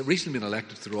he's recently been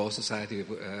elected to the Royal Society of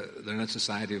the Learned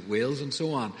Society of Wales and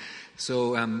so on.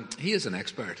 So he is an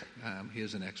expert.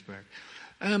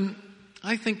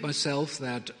 I think myself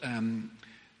that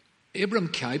Abram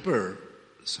Kuyper,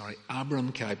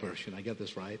 should I get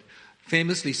this right,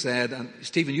 famously said, and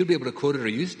Stephen, you'll be able to quote it, or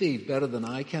you, Steve, better than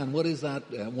I can. What is that?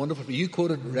 Wonderful. You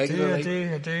quote it regularly.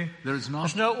 I do. There's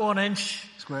not 1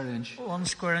 square inch. 1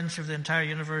 square inch of the entire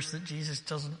universe that Jesus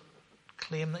doesn't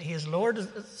claim that he is Lord.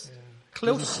 It's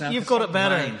close. You've got it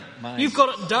better. Mine. You've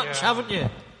got it Dutch, haven't you?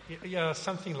 Yeah,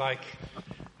 something like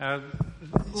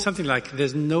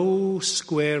there's no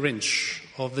square inch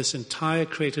of this entire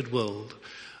created world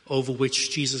over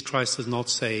which Jesus Christ does not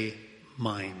say,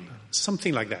 mine.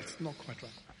 Something like that. Not quite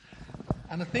right.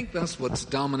 And I think that's what's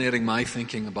dominating my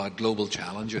thinking about global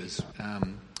challenges.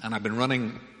 And I've been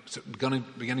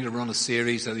beginning to run a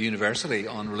series at the university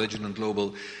on religion and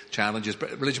global challenges,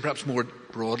 religion perhaps more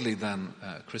broadly than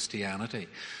Christianity.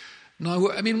 Now,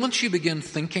 I mean, once you begin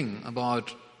thinking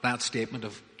about that statement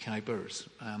of Kuyper's,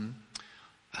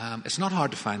 it's not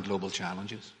hard to find global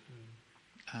challenges.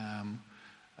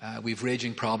 We've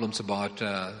raging problems about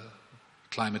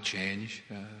climate change,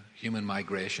 human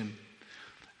migration,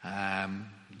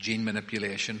 gene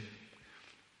manipulation,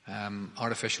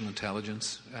 artificial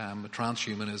intelligence,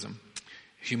 transhumanism,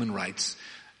 human rights.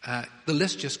 The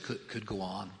list just could go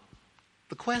on.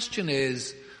 The question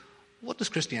is, what does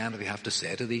Christianity have to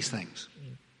say to these things?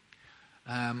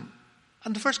 And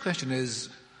the first question is,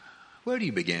 where do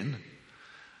you begin?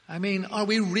 I mean, are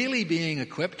we really being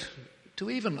equipped to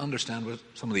even understand what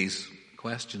some of these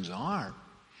questions are?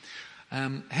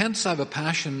 Hence, I have a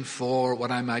passion for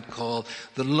what I might call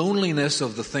the loneliness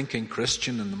of the thinking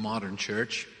Christian in the modern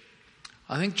church.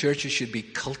 I think churches should be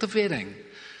cultivating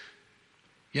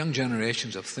young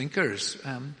generations of thinkers.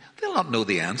 They'll not know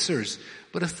the answers,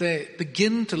 but if they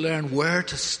begin to learn where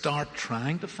to start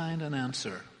trying to find an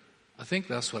answer, I think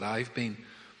that's what I've been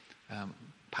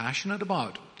passionate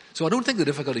about. So I don't think the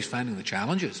difficulty is finding the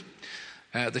challenges.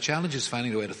 The challenge is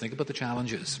finding a way to think about the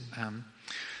challenges. And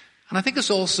I think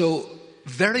it's also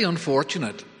very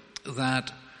unfortunate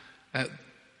that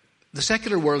the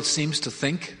secular world seems to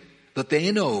think that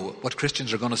they know what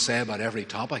Christians are going to say about every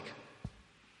topic.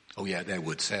 Oh yeah, they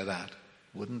would say that,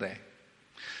 wouldn't they?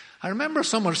 I remember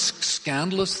some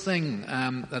scandalous thing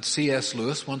that C.S.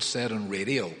 Lewis once said on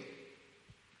radio.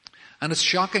 And it's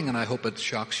shocking, and I hope it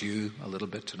shocks you a little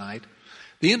bit tonight.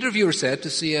 The interviewer said to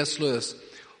C.S. Lewis,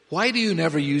 "Why do you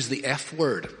never use the F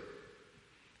word?"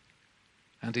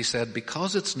 And he said,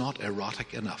 "Because it's not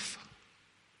erotic enough."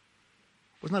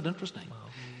 Wasn't that interesting? Wow.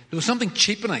 There was something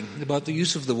cheapening about the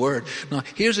use of the word. Now,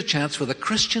 here's a chance for the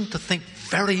Christian to think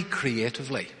very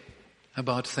creatively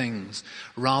about things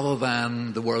rather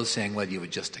than the world saying, well, you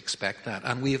would just expect that.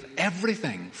 And we have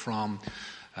everything from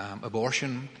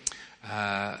abortion,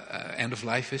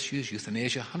 end-of-life issues,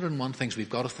 euthanasia, 101 things. We've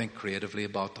got to think creatively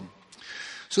about them.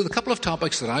 So the couple of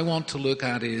topics that I want to look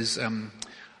at is,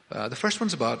 the first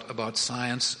one's about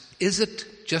science. Is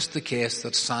it just the case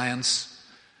that science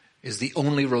is the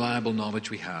only reliable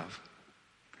knowledge we have?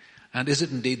 And is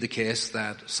it indeed the case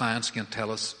that science can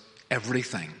tell us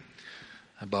everything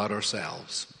about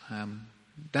ourselves?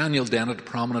 Daniel Dennett, a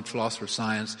prominent philosopher of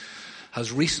science,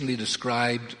 has recently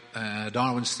described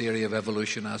Darwin's theory of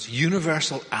evolution as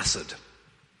universal acid.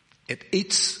 It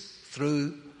eats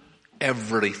through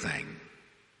everything.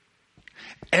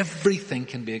 Everything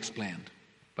can be explained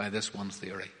by this one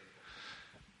theory.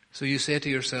 So you say to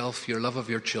yourself, your love of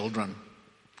your children,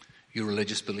 your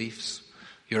religious beliefs,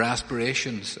 your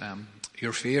aspirations,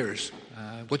 your fears,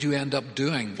 what you end up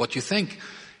doing, what you think.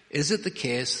 Is it the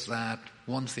case that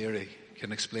one theory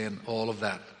can explain all of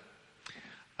that?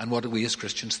 And what do we as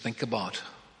Christians think about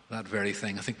that very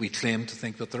thing? I think we claim to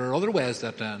think that there are other ways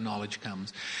that knowledge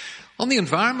comes. On the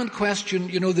environment question,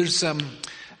 there's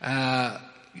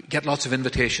you get lots of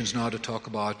invitations now to talk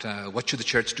about what should the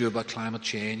church do about climate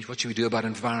change, what should we do about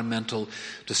environmental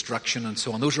destruction and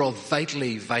so on. Those are all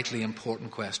vitally, vitally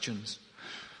important questions.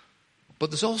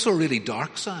 But there's also a really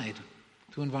dark side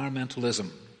to environmentalism.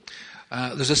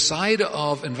 There's a side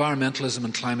of environmentalism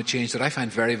and climate change that I find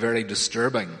very, very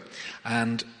disturbing.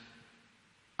 And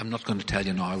I'm not going to tell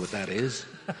you now what that is.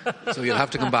 So you'll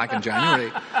have to come back in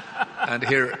January and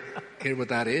hear what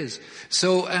that is.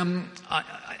 So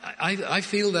I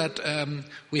feel that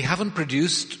we haven't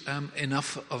produced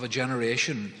enough of a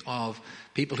generation of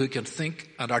people who can think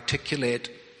and articulate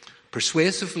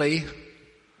persuasively,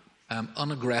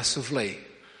 unaggressively,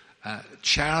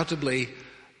 charitably,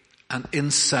 and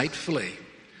insightfully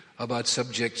about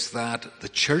subjects that the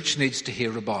church needs to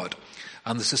hear about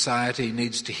and the society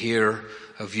needs to hear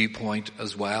a viewpoint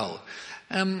as well.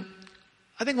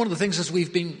 I think one of the things is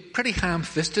we've been pretty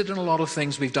ham-fisted in a lot of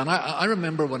things we've done. I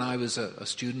remember when I was a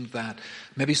student that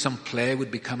maybe some play would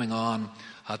be coming on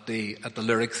at the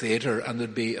Lyric Theatre and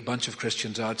there'd be a bunch of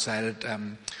Christians outside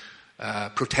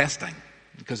it protesting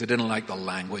because they didn't like the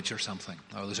language or something.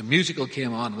 Or there's a musical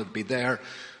came on and they'd be there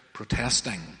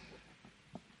protesting.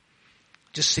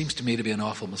 Just seems to me to be an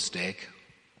awful mistake.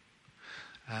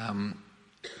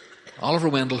 Oliver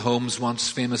Wendell Holmes once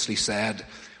famously said,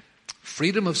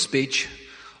 "Freedom of speech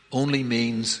only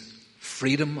means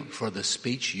freedom for the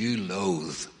speech you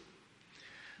loathe."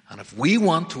 And if we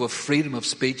want to have freedom of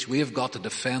speech, we have got to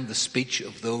defend the speech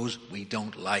of those we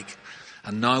don't like.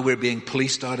 And now we're being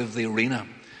policed out of the arena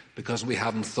because we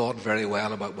haven't thought very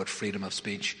well about what freedom of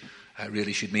speech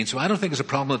really should mean. So I don't think it's a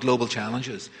problem with global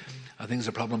challenges. I think it's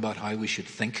a problem about how we should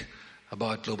think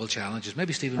about global challenges.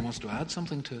 Maybe Stephen wants to add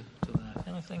something to that.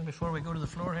 Anything before we go to the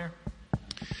floor here?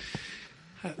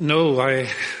 No,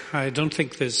 I don't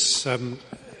think there's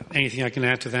anything I can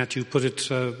add to that. You put it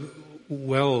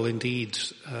well indeed,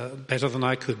 better than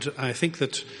I could. I think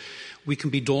that we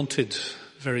can be daunted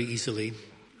very easily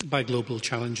by global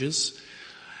challenges,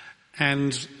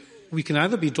 and we can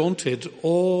either be daunted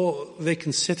or they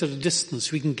can sit at a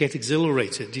distance. We can get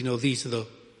exhilarated. These are the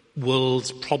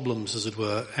world's problems, as it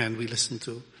were, and we listen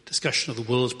to discussion of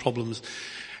the world's problems.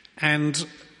 And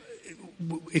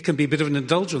it can be a bit of an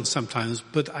indulgence sometimes,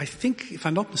 but I think, if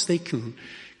I'm not mistaken,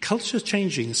 culture's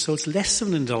changing, so it's less of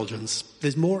an indulgence.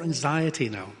 There's more anxiety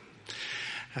now.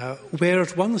 Where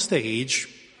at one stage,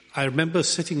 I remember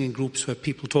sitting in groups where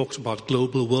people talked about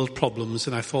global world problems,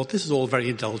 and I thought, this is all very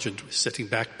indulgent. We're sitting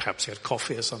back, perhaps had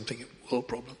coffee or something, world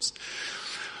problems.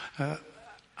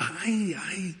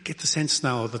 I get the sense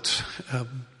now that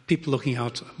people looking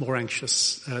out are more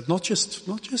anxious, not just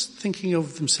thinking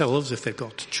of themselves if they've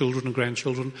got children and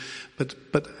grandchildren,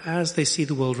 but as they see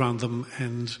the world around them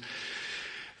and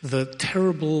the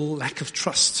terrible lack of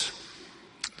trust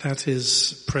that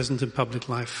is present in public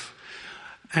life.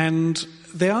 And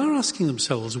they are asking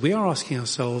themselves, we are asking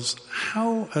ourselves,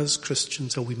 how as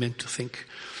Christians are we meant to think?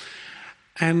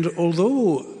 And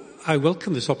although I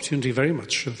welcome this opportunity very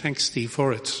much, and thanks Steve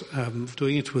for it, for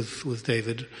doing it with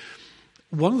David,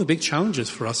 one of the big challenges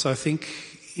for us, I think,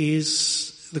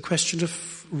 is the question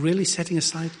of really setting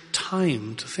aside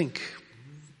time to think.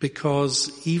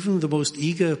 Because even the most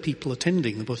eager people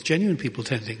attending, the most genuine people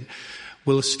attending,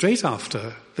 will straight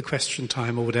after the question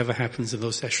time or whatever happens in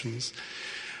those sessions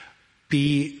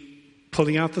be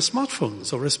pulling out the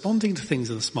smartphones or responding to things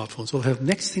in the smartphones or have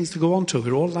next things to go on to.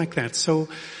 We're all like that. So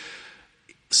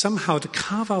somehow to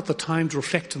carve out the time to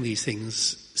reflect on these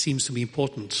things seems to be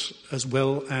important, as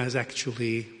well as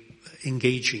actually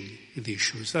engaging in the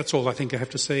issues. That's all I think I have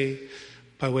to say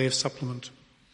by way of supplement.